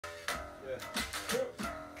So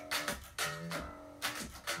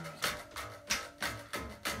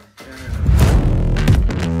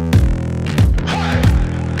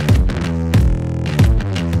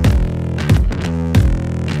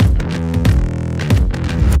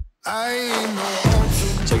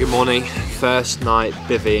good morning, first night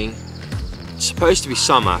bivvying. It's supposed to be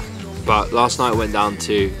summer, but last night went down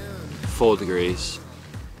to 4 degrees.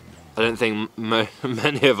 I don't think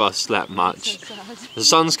many of us slept much. The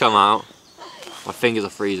sun's come out, my fingers are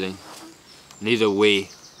freezing. Neither are we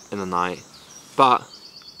in the night, but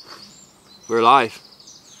we're alive.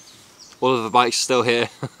 All of the bikes are still here.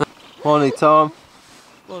 Morning Tom.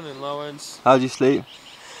 Morning Lawrence. How'd you sleep?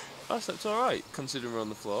 I slept alright, considering we're on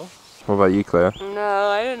the floor. What about you, Claire? No,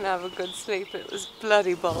 I didn't have a good sleep. It was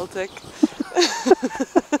bloody Baltic.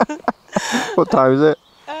 What time is it?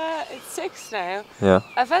 It's 6 now. Yeah.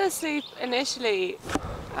 I fell asleep initially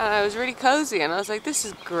and I was really cozy and I was like, this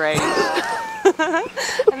is great.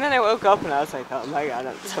 And then I woke up and I was like, oh my god,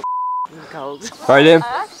 I'm so cold. Right, Liam?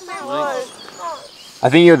 I actually was. I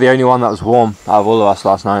think you're the only one that was warm out of all of us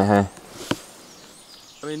last night here.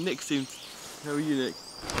 I mean, Nick seemed... How are you, Nick?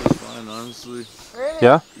 I was fine, honestly. Really?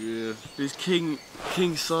 Yeah? Yeah. His king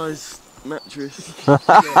size mattress.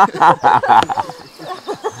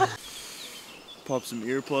 Pop some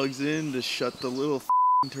earplugs in to shut the little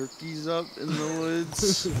turkeys up in the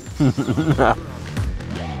woods.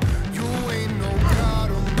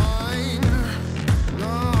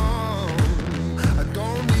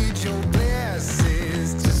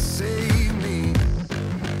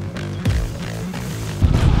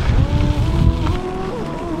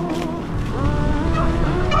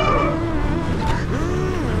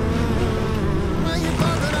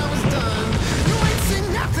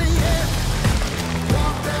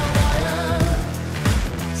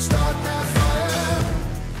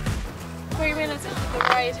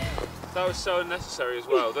 That was so unnecessary as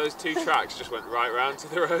well. Those 2 tracks just went right round to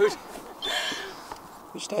the road.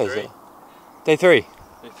 Which day is it? Day 3? Day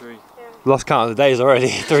 3. Yeah. Lost count of the days already.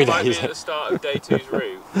 3 Might days. be at the start of day 2's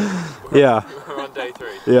route. Yeah. We're on day 3.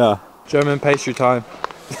 Yeah. German pastry time.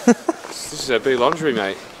 This is a boulangerie,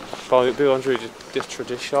 mate. Boulangerie de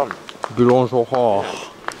tradition. Boulangerie.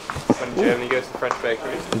 When in Germany goes to the French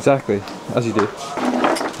bakery. Exactly, as you do.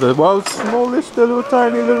 The world's smallest little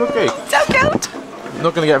tiny little cake. So cute!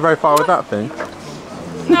 Not going to get very far with that thing.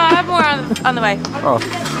 No, I have more on the way. Oh.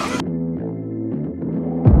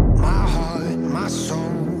 My heart, my soul,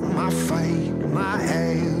 my fight, my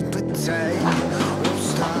appetite.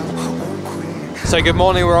 So good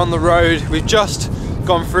morning, we're on the road. We've just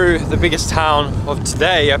gone through the biggest town of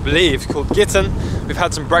today, I believe, called Gitten. We've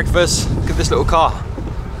had some breakfast. Look at this little car.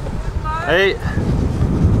 Hey.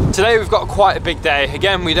 Today we've got quite a big day.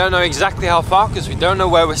 Again, we don't know exactly how far because we don't know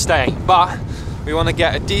where we're staying, but we want to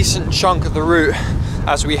get a decent chunk of the route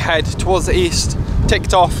as we head towards the east,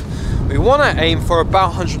 ticked off. We want to aim for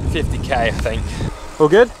about 150k, I think. All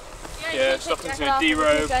good? Yeah, stuck into a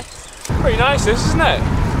D-robe. Pretty nice this, isn't it?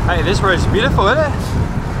 Hey, this road's beautiful, isn't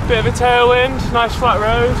it? Bit of a tailwind, nice flat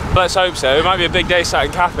road. Let's hope so. It might be a big day sat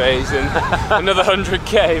in cafes and another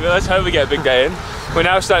 100k, but let's hope we get a big day in. We're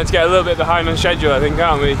now starting to get a little bit behind on schedule, I think,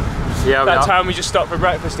 aren't we? Yeah, that town we just stopped for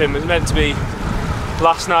breakfast in was meant to be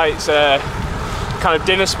last night's kind of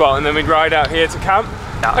dinner spot, and then we'd ride out here to camp.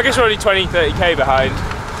 Yeah. I guess we're only 20-30k behind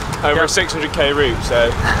over a 600k route,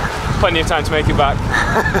 so plenty of time to make it back.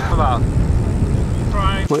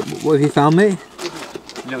 What have you found, mate?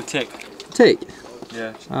 Little tick. Tick?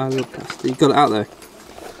 Yeah. Ah, little bastard. You got it out though.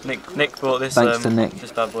 Nick bought this. Thanks to Nick.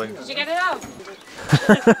 This bad boy. Did you get it out?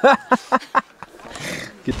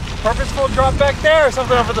 Purposeful drop back there or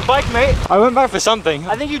something off of the bike, mate. I went back for something.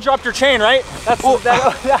 I think you dropped your chain, right? That's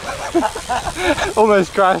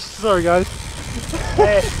Almost crashed. Sorry, guys.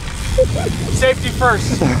 Hey, safety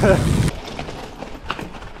first. Do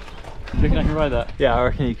you reckon I can ride that? Yeah, I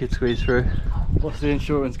reckon you could squeeze through. What's the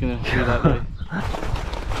insurance gonna do that day?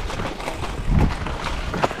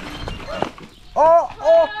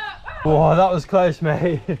 Whoa, that was close,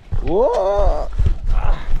 mate. Whoa.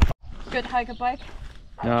 Good hiker bike.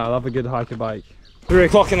 Yeah, I love a good hiker bike. 3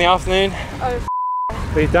 o'clock in the afternoon. Oh,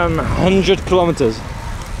 We've done 100 kilometers.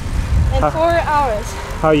 in 4 hours.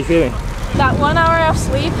 How are you feeling? That 1 hour of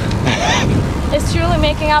sleep is truly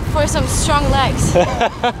making up for some strong legs.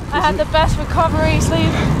 I had the best recovery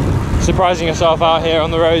sleep. Surprising yourself out here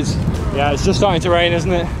on the roads. Yeah, it's just starting to rain,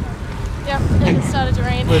 isn't it? Yep, it started to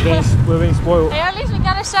rain. We're being spoiled. Hey, at least we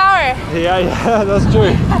got a shower. Yeah, that's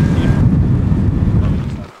true.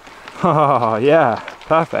 Oh, yeah,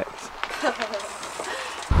 perfect.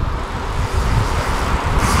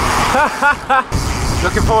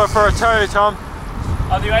 Looking forward for a tow, Tom.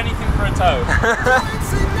 I'll do anything for a tow.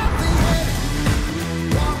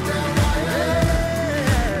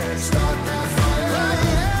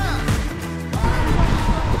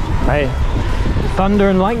 Hey, thunder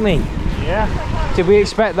and lightning. Yeah. Did we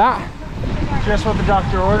expect that? Just what the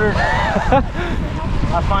doctor ordered.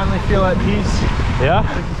 I finally feel at peace. Yeah.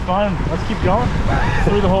 This is fun. Let's keep going.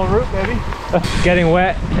 Through the whole route, baby. Getting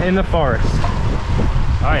wet in the forest.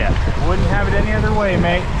 Oh yeah. Wouldn't have it any other way,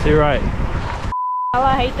 mate. Too right. Oh,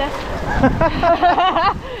 I hate this.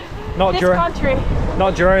 Not This country.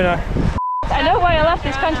 Not Girona. I know why I left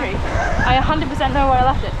this country. I 100% know why I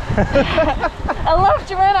left it. I love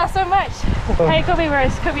Girona so much. Hey, it could be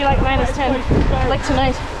worse. Could be like -10, like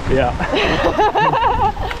tonight. Yeah.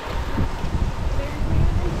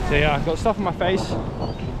 So yeah, I've got stuff on my face. You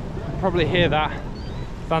can probably hear that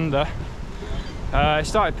thunder. It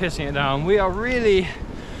started pissing it down. We are really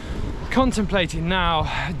contemplating now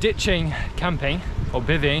ditching camping or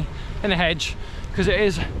bivvying in a hedge, because it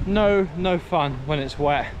is no fun when it's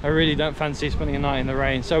wet. I really don't fancy spending a night in the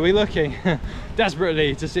rain. So we're looking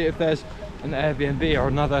desperately to see if there's an Airbnb or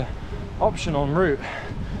another option en route.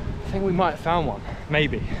 I think we might have found one,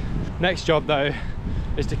 maybe. Next job though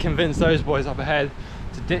is to convince those boys up ahead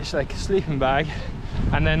to ditch their sleeping bag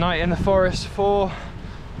and their night in the forest for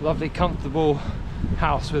a lovely comfortable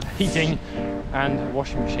house with heating and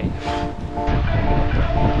washing machine.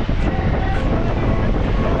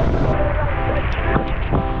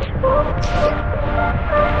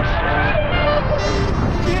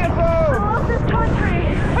 I love this country.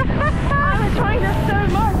 I'm enjoying this so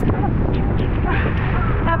much.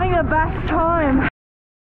 Having the best time.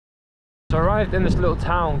 So I arrived in this little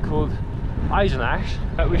town called Eisenach.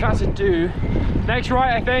 We've had to do, next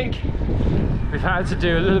right I think, we've had to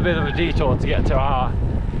do a little bit of a detour to get to our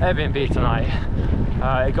Airbnb tonight.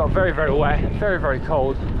 It got very wet, very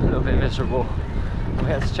cold, a little bit miserable. And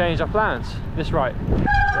we had to change our plans. This right.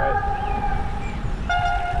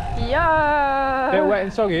 Yeah. Bit wet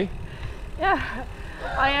and soggy. Yeah.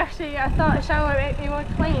 I thought a shower would make me more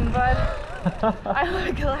clean, but I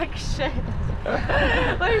look like shit.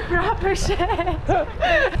 Like proper shit.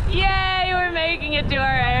 Yay, we're making it to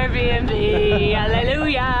our Airbnb.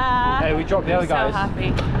 Hallelujah. Hey, we dropped the other guys. So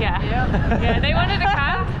happy. Yeah. Yeah, they wanted to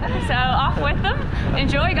camp, so off with them.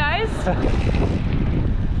 Enjoy, guys.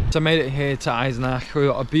 So I made it here to Eisenach. We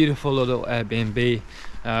got a beautiful little Airbnb.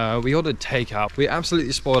 We ordered takeout. We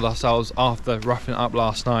absolutely spoiled ourselves after roughing it up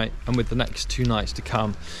last night and with the next 2 nights to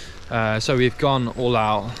come. So we've gone all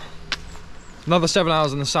out. Another 7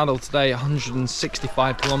 hours in the saddle today,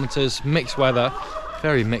 165 kilometers, mixed weather,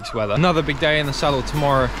 very mixed weather. Another big day in the saddle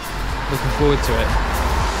tomorrow. Looking forward to it.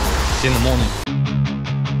 See you in the morning.